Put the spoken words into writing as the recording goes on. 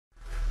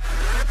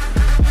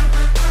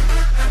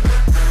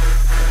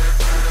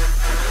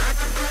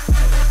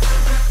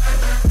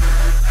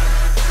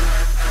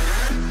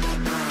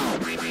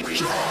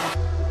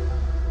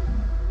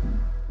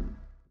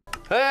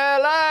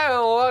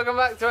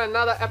to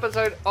another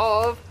episode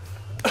of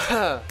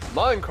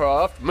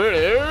Minecraft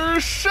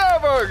Mini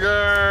Server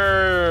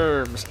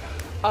Games.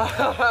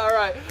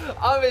 Alright,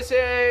 obviously,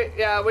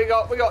 yeah, we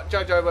got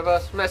Jojo with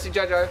us,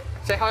 Messyjojo.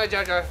 Say hi,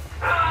 Jojo.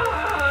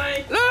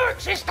 Hi!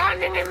 Look, she's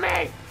standing in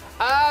me.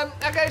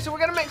 Okay, so we're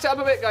gonna mix it up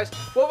a bit, guys.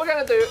 What we're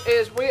gonna do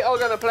is we are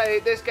gonna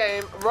play this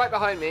game right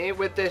behind me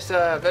with this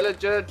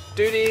villager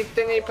duty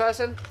thingy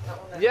person.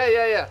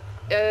 Yeah.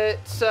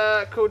 It's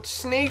called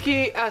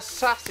Sneaky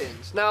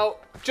Assassins. Now,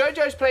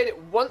 Jojo's played it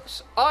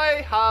once.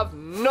 I have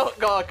not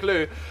got a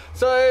clue.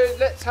 So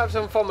let's have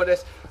some fun with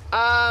this.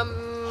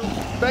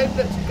 Babe,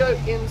 let's go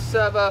in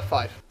server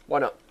 5. Why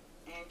not?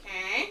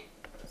 Okay.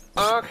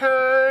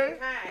 Okay.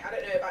 I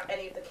don't know about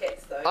any of the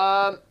kits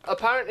though.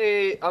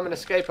 Apparently I'm an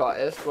escape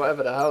artist,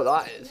 whatever the hell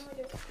that is.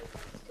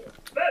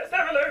 Let's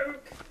have a look.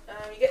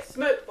 You get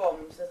smoke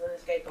bombs as an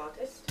escape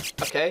artist.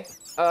 Okay.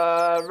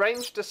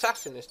 Ranged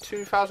assassin is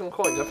 2,000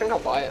 coins. I think I'll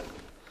buy it.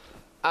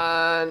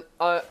 And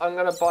I'm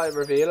gonna buy a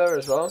revealer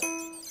as well,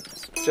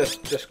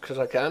 just because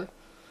I can.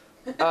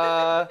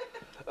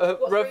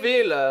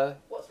 Revealer.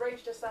 What's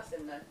ranged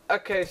assassin though?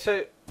 Okay,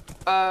 so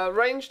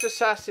ranged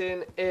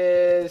assassin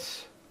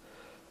is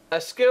a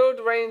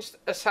skilled ranged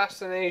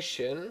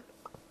assassination.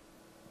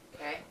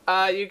 Okay.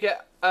 You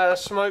get a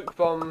smoke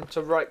bomb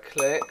to right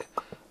click.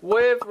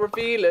 With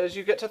revealers,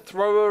 you get to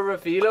throw a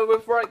revealer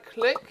with right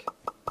click.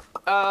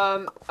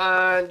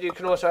 And you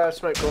can also have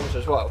smoke bombs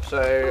as well.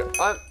 So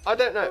I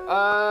don't know.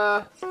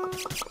 I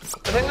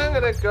think I'm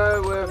gonna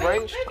go with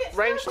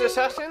ranged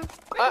assassin.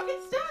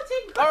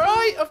 All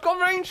right, I've got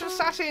ranged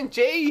assassin.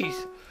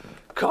 Jeez,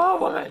 come on,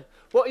 woman.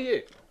 What are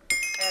you?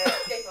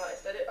 Escape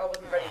artist. I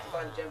wasn't ready to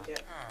buy the gems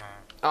yet.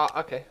 Ah,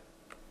 okay.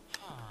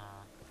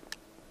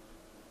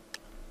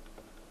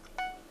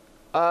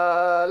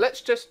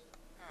 Let's just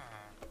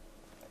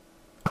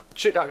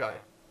shoot that guy.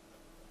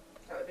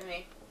 That would be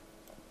me.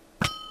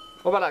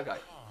 What about that guy?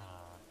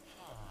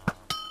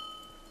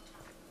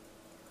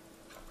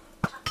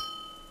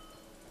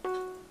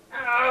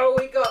 Oh,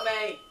 he got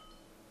me!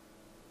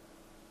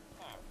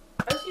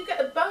 Oh, so you get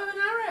a bow and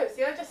arrow.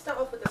 See, I just start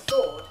off with a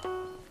sword.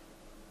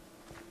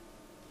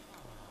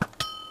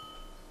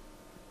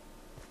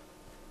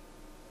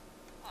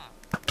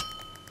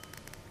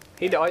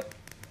 He died.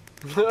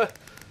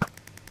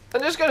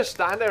 I'm just gonna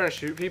stand there and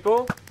shoot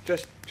people,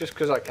 just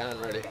because I can,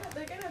 really.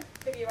 They're gonna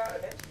figure you out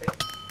eventually.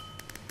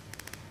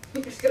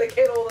 You're just gonna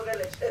kill all the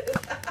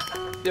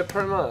villagers. Yeah,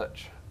 pretty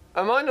much.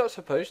 Am I not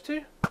supposed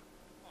to?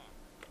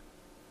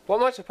 What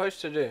am I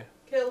supposed to do?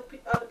 Kill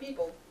other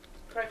people.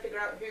 Try and figure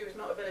out who's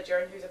not a villager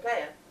and who's a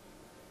player.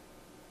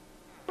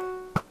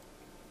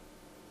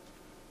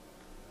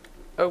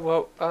 Oh,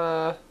 well,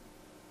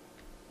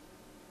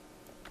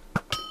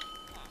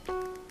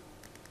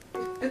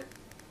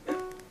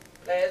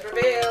 Players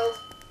revealed.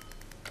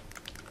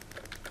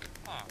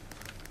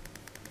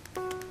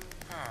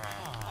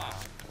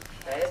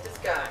 Players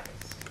disguised.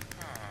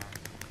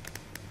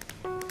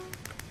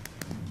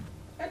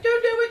 I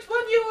don't know which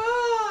one you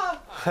are!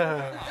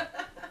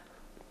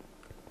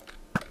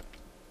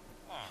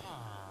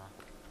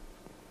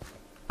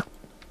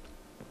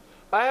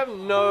 I have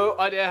no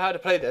idea how to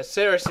play this,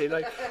 seriously.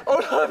 Like,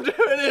 all I'm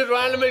doing is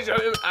randomly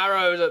shooting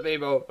arrows at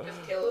people.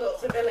 Just kill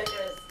lots of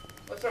villagers.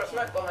 We'll throw a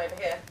smoke bomb over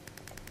here.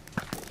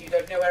 You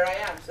don't know where I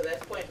am, so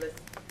that's pointless.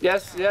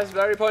 Yes,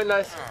 very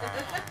pointless.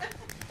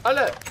 Oh,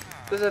 look,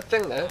 there's a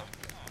thing there.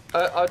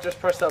 I'll just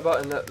press that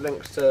button that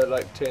links to,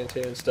 like,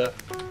 TNT and stuff.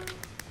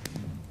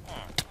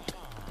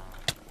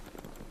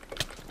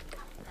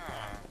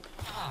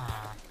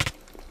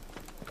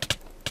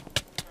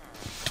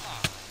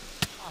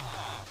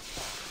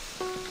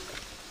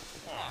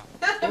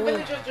 The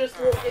villagers just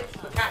walk into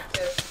the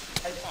cactus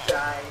and just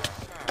die.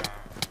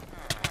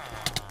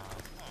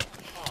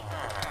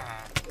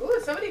 Ooh,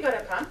 somebody got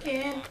a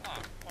pumpkin.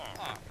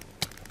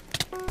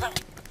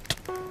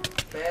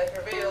 Bears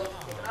revealed.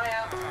 Keep an eye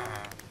out.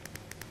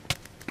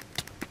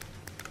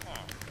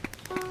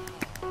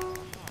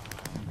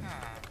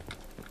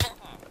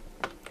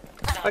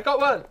 I got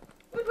one.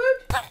 Woot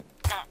woot.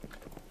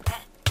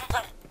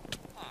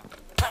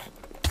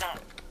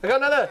 I got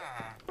another.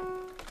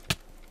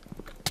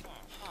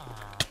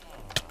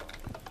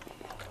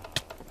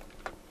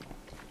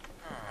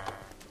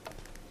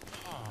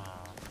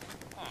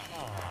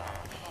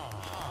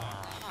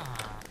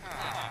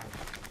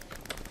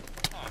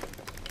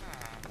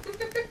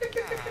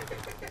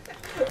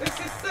 This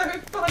is so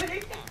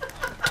funny.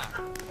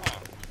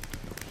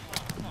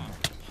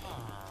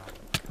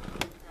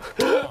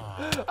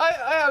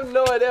 I have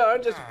no idea.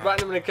 I'm just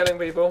randomly killing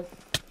people.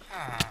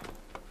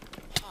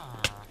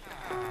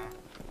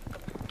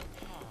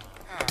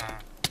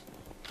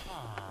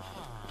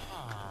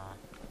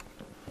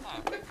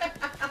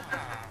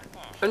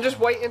 I'm just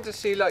waiting to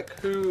see like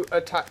who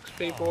attacks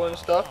people and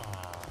stuff.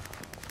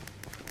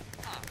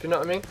 Do you know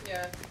what I mean?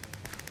 Yeah.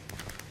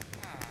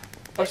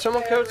 Oh,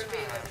 someone killed. Reveal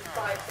in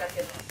 5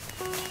 seconds.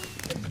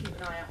 Just keep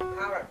an eye out.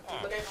 Power up.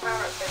 We're going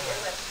power up.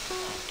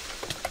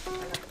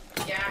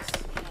 Yes.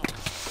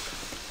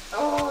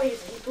 Oh, he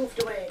poofed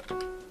away.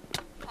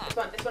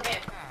 This one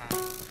here.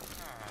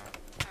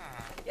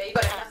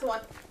 the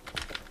one.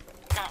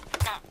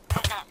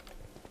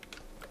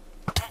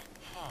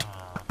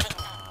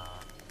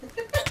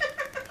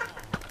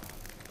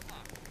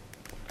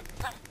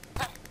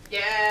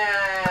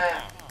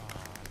 Yeah.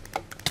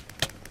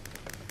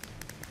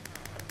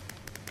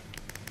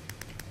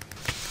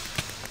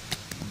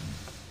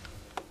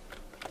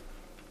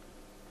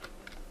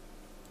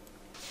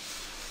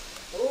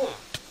 Ooh.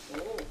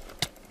 Ooh.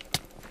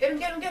 Get him,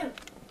 get him, get him.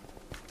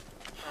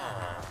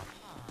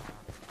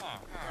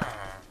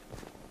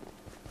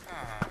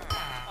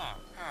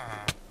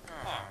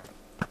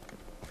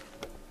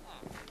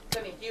 It's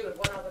only you and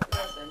one other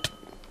person.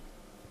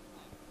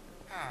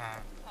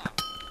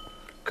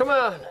 Come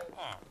on.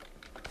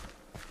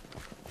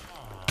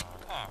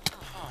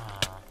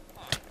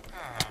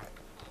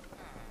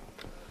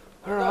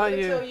 Where I'm not are going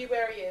to you? tell you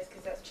where he is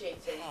because that's cheating.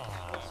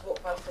 He'll just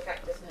walk past the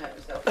cactus and hurt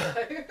himself.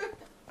 So.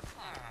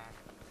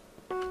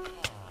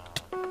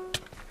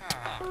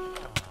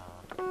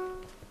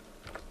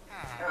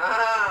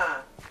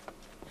 Ah!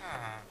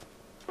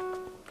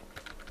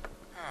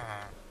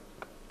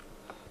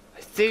 I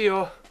see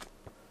you.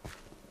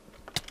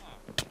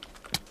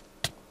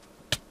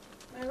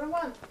 No, wrong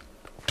one.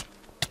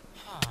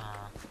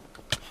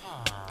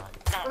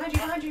 Behind you,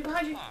 behind you,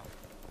 behind you.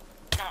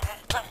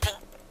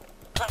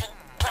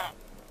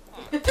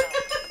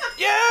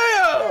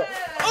 Yeah!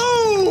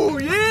 Oh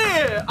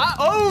yeah! I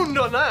owned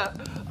on that.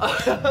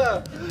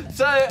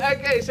 So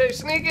okay, so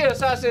sneaking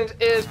assassins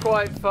is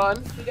quite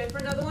fun. You go for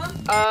another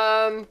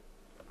one?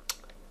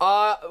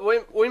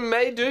 We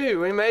may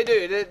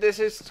do. This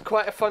is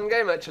quite a fun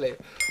game actually.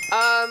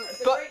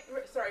 But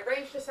Sorry,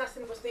 ranged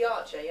assassin was the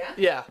archer, yeah?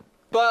 yeah.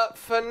 But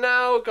for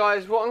now,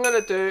 guys, what I'm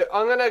going to do,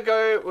 I'm going to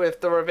go with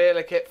the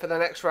revealer kit for the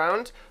next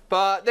round.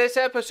 But this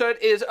episode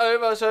is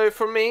over, so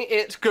from me,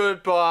 it's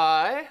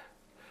goodbye.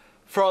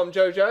 From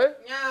Jojo.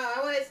 No, I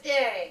want to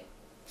stay.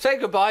 Say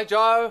goodbye,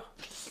 Joe.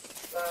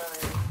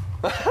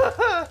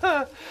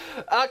 Bye.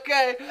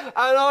 Okay, and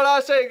all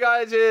I'll say,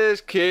 guys, is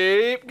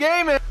keep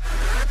gaming.